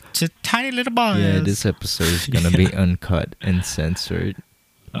it's a tiny little boy. "Yeah, this episode is gonna be uncut and censored.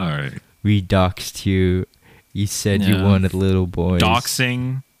 All right. We doxed you. You said you Yeah. wanted little boys.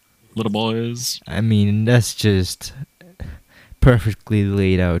 Doxing little boys. I mean, that's just perfectly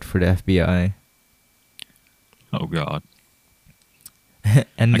laid out for the FBI." Oh God.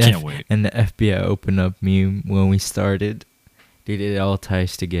 and I the can't wait. And the FBI opened up meme when we started. It all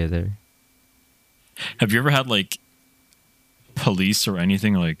ties together. Have you ever had like police or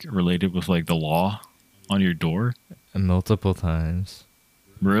anything like related with like the law on your door? Multiple times.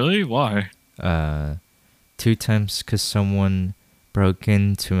 Really? Why? 2 times because someone broke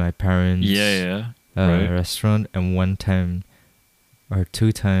into my parents' Yeah. Right. restaurant, and 1 time or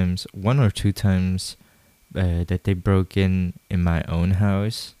 2 times, 1 or 2 times that they broke in my own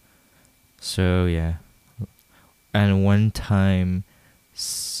house. So yeah, and 1 time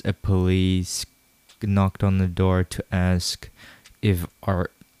a police knocked on the door to ask if our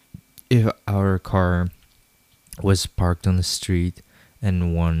car was parked on the street,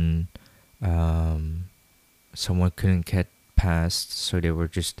 and someone couldn't get past, so they were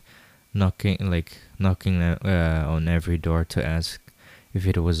just knocking on every door to ask if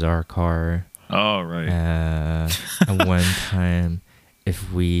it was our car. Oh right. And 1 time,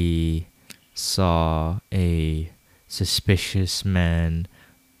 if we saw a suspicious man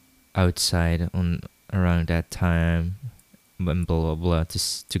outside around that time, and blah blah blah,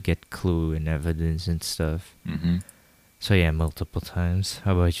 to get clue and evidence and stuff. Mm-hmm. So yeah, multiple times.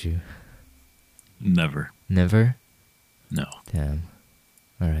 How about you? Never. Never? No. Damn.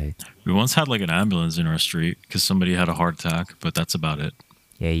 All right. We once had like an ambulance in our street because somebody had a heart attack, but that's about it.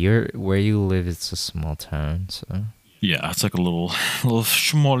 Yeah, where you live, it's a small town, so Yeah, it's like a little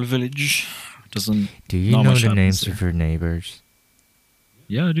small village. Doesn't. Do you Not know much the happens names there. of your neighbors?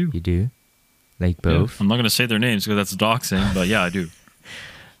 Yeah, I do. You do? Like Yeah. both? I'm not gonna say their names because that's doxing, but yeah, I do.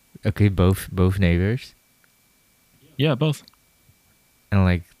 Okay, both neighbors? Yeah, both. And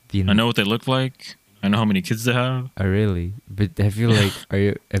like, do you I know what they look like. I know how many kids they have. Oh, really? But have you like,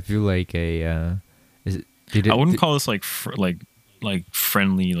 have you like a, is it, did it, I wouldn't call this like like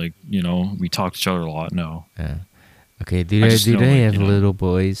friendly. Like we talk to each other a lot. No. okay, I do just know, they like, have little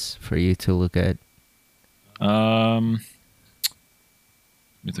boys for you to look at? Let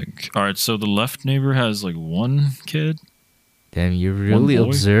me think. All right, so the left neighbor has like one kid. Damn, you're One really boy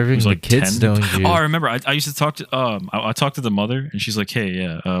observing who's, the like, kids, 10. don't you? Oh, I remember. I used to talk to I talked to the mother, and she's like, "Hey,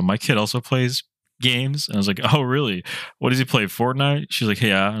 yeah, my kid also plays games." And I was like, "Oh, really? What does he play? Fortnite?" She's like, "Hey,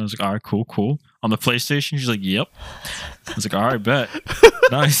 yeah." And I was like, "All right, cool. On the PlayStation?" She's like, "Yep." I was like, "All right, bet.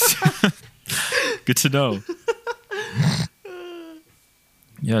 Nice. Good to know."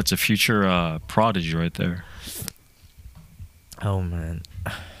 Yeah, it's a future prodigy right there. Oh man.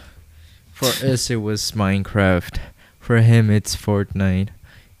 For us, it was Minecraft. For him, it's Fortnite.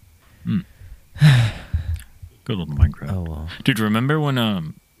 Good old Minecraft. Oh well. Dude, remember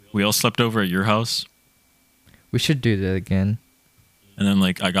when we all slept over at your house? We should do that again. And then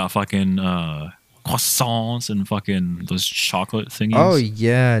like I got fucking croissants and fucking those chocolate thingies. Oh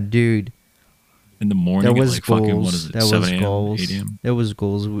yeah, dude. In the morning That was at like fucking, what goals. is it, That 7 was a.m., goals. 8 a.m.? That was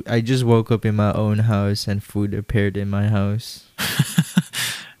goals. I just woke up in my own house and food appeared in my house.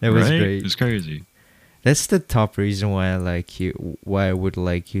 That was Right? great. It was crazy. That's the top reason why I like you. Why I would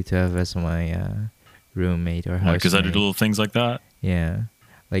like you to have as my roommate or housemate. Because I did little things like that. Yeah,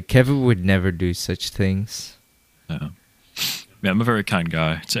 like Kevin would never do such things. Yeah. Yeah, I'm a very kind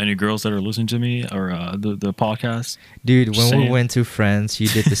guy. To any girls that are listening to me or the podcast. Dude, when Just we saying. went to France, you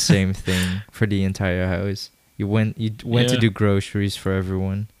did the same thing for the entire house. You went to Yeah. do groceries for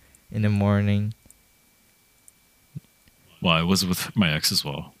everyone in the morning. Well, I was with my ex as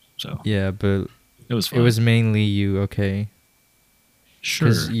well. So Yeah, but it was fun. it was mainly you, okay? sure.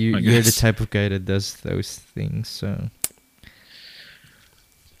 Because I you're the guess. type of guy that does those things. So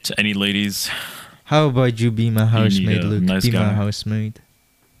To any ladies, how about you be my need housemaid, a Luke? nice Be my guy. housemaid.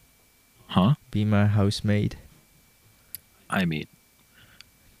 huh? Be my housemaid. I mean,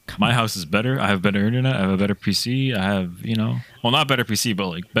 my house is better. I have better internet. I have a better PC. I have, well, not better PC, but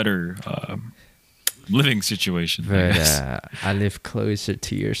like better living situation. I But guess. I live closer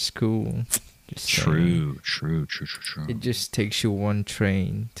to your school. Just saying. True. It just takes you one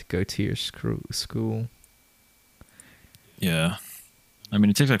train to go to your school. Yeah. I mean,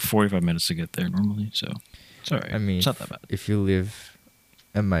 it takes like 45 minutes to get there normally, so it's all right. I mean, it's not that bad. if you live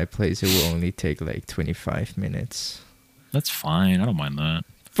at my place, it will only take like 25 minutes. That's fine. I don't mind that.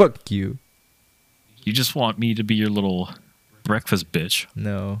 Fuck you. You just want me to be your little breakfast bitch.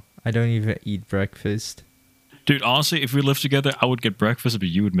 No, I don't even eat breakfast. Dude, honestly, if we lived together, I would get breakfast, but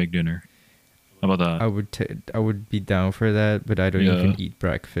you would make dinner. How about that? I would be down for that, but I don't Yeah. even eat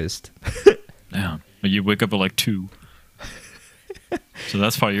breakfast. Damn. But you wake up at like 2. So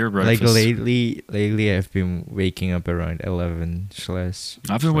that's probably your Like breakfast. lately, I've been waking up around 11 slash.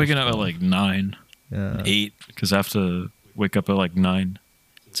 I've been waking up at 12. like 9, 8, because I have to wake up at like 9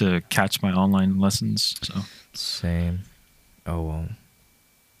 to catch my online lessons. So Same. Oh well.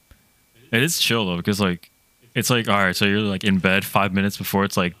 it is chill though, because like it's like, all right, so you're like in bed 5 minutes before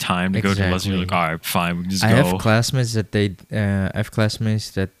it's like time to go to the lesson. You're like, Exactly. all right, fine, we can just I go. have classmates that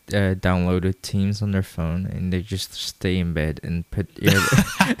downloaded Teams on their phone and they just stay in bed and put. You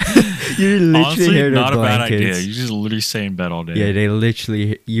literally Honestly, hear their not a bad blankets. idea. You just literally stay in bed all day. Yeah,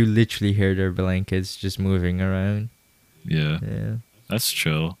 you literally hear their blankets just moving around. Yeah, Yeah, that's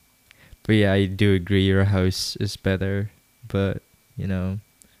chill. but yeah, I do agree your house is better, but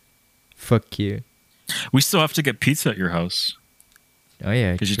fuck you. We still have to get pizza at your house Oh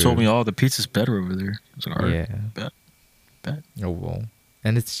yeah, because you true. told me, oh, the pizza's better over there. I was like, all right, Yeah. bet. Oh well,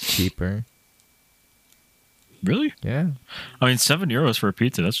 and it's cheaper. Really? Yeah. I mean, €7 for a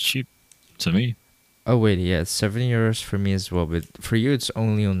pizza, that's cheap to me. Oh wait, yeah, it's €7 for me as well, but for you it's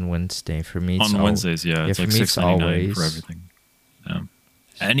only on Wednesday. For me, it's On Wednesdays, yeah, it's for like me it's $6.99 always. for everything.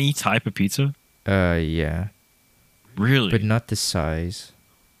 Any type of pizza? Yeah, Really? but not the size.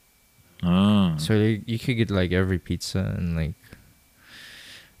 Oh. So you could get like every pizza and like,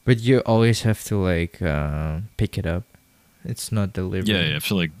 but you always have to like pick it up. It's not delivered. Yeah, I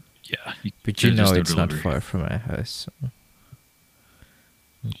feel like, yeah. But there's no it's not delivery. far from my house. So.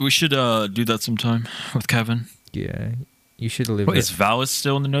 We should do that sometime with Kevin. Yeah, you should live. Wait, is Valis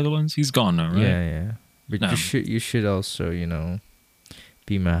still in the Netherlands? He's gone now, right? Yeah. But No. you should also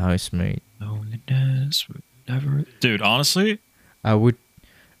be my housemate. Loneliness would never. Dude, honestly, I would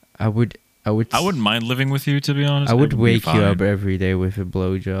I wouldn't mind living with you, to be honest. I would wake you up fine. every day with a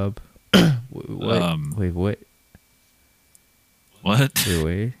blowjob. What? Wait, what? What?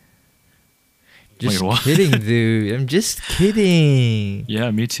 Wait. Just Wait, what? kidding, dude. I'm just kidding. Yeah,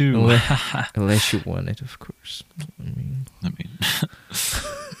 me too. Unless you want it, of course. I mean,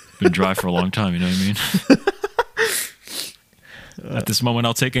 been dry for a long time. You know what I mean? At this moment,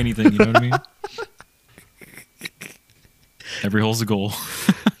 I'll take anything. You know what I mean? Every hole's a goal.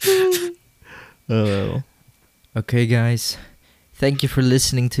 Oh. Okay, guys. Thank you for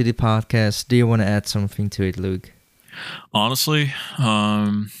listening to the podcast. Do you want to add something to it, Luke? Honestly,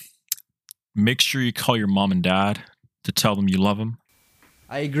 make sure you call your mom and dad to tell them you love them.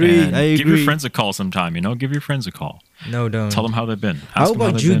 I agree. And give your friends a call sometime. You know, give your friends a call. No, don't. Tell them how they've been. Ask How them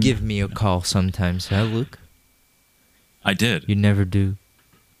about they've you been. give me a call sometimes, huh, Luke? I did. You never do.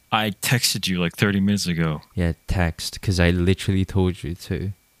 I texted you like 30 minutes ago. Yeah, text, because I literally told you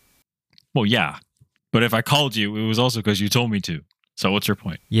to. Well, yeah. But if I called you, it was also because you told me to. So what's your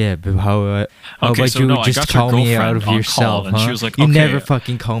point? Yeah, but how Okay, about so you no, I just got your call me out girlfriend of on yourself, call, and huh? she was like, you okay. never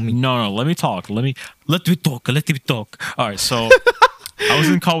fucking call me. No, let me talk. Let me talk. Let me talk. All right, so I was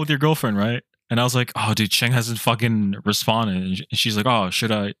in call with your girlfriend, right? And I was like, oh, dude, Cheng hasn't fucking responded. And she's like, oh,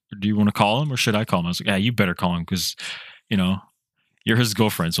 do you want to call him or should I call him? I was like, yeah, you better call him because, you know, you're his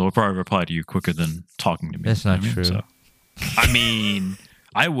girlfriend. So he'll probably reply to you quicker than talking to me. That's not true. So, I mean,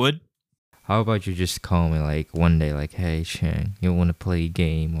 I would. How about you just call me like one day, like, hey, Cheng, you want to play a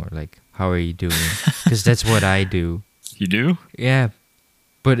game? Or like, how are you doing? Because that's what I do. You do? Yeah.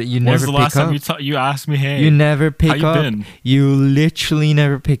 But you When's never the pick last up. time you asked me, hey, You never pick how you up. been? You literally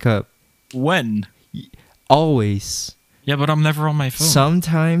never pick up. When? Always. Yeah, but I'm never on my phone.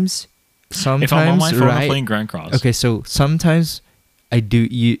 Sometimes, if I'm on my phone, right? I'm playing Grand Cross. Okay, so sometimes I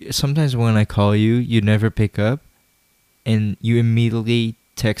do. Sometimes when I call you, you never pick up, and you immediately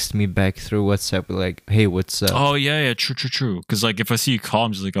text me back through WhatsApp like, "Hey, what's up?" Oh yeah, true. Because like if I see you call,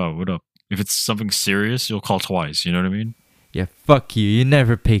 I'm just like, oh, what up? If it's something serious, you'll call twice. You know what I mean? Yeah, fuck you. You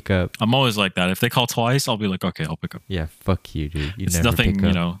never pick up. I'm always like that. If they call twice, I'll be like, okay, I'll pick up. Yeah, fuck you, dude. You It's never nothing, pick up.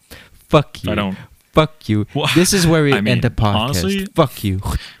 you know. Fuck you. I don't. Fuck you. Well, This is where we I mean, end the podcast. honestly- Fuck you.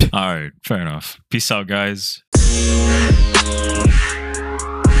 All right, fair enough. Peace out, guys.